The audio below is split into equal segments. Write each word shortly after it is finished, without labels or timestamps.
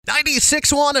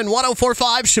96.1 and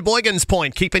 104.5 Sheboygan's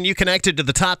Point, keeping you connected to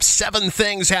the top 7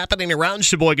 things happening around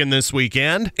Sheboygan this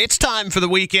weekend. It's time for the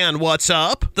weekend What's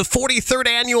Up? The 43rd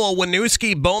annual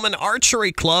Winooski Bowman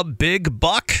Archery Club Big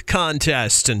Buck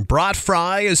Contest and Brat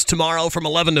Fry is tomorrow from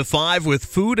 11 to 5 with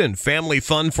food and family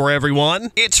fun for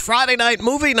everyone. It's Friday night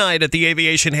movie night at the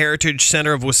Aviation Heritage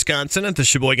Center of Wisconsin at the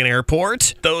Sheboygan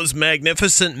Airport. Those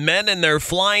magnificent men in their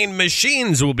flying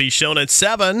machines will be shown at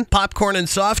 7. Popcorn and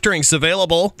soft drinks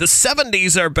available. The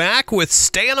 70s are back with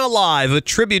Stayin' Alive, a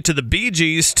tribute to the Bee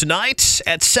Gees, tonight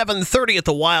at 7:30 at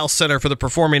the Weil Center for the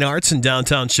Performing Arts in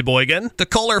downtown Sheboygan. The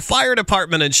Kohler Fire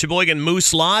Department and Sheboygan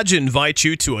Moose Lodge invite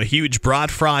you to a huge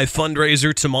Brat Fry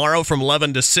fundraiser tomorrow from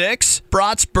 11 to 6.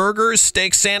 Brats burgers,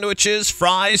 steak sandwiches,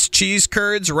 fries, cheese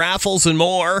curds, raffles, and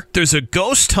more. There's a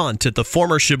ghost hunt at the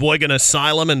former Sheboygan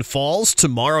Asylum in Falls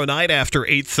tomorrow night after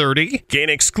 8:30. Gain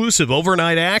exclusive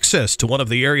overnight access to one of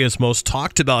the area's most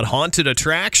talked about haunted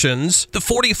attractions. The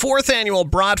 44th annual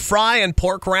Brat Fry and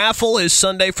Pork Raffle is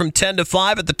Sunday from 10 to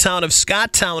 5 at the town of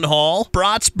Scott Town Hall.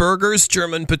 Brats burgers,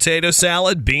 German potato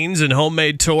salad, beans, and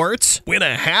homemade torts. Win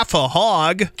a half a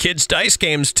hog. Kids dice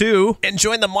games too. And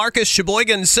join the Marcus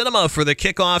Sheboygan Cinema for the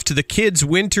kickoff to the Kids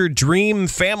Winter Dream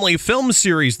Family Film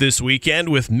Series this weekend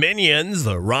with Minions,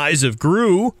 The Rise of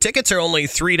Gru. Tickets are only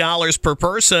 $3 per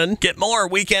person. Get more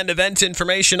weekend event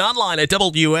information online at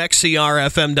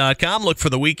WXCRFM.com. Look for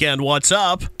the weekend What's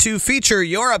Up. To feature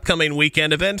your upcoming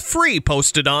weekend event, free,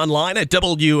 posted online at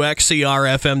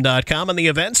WXCRFM.com on the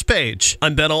events page.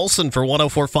 I'm Ben Olson for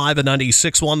 104.5 and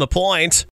 96.1 The Point.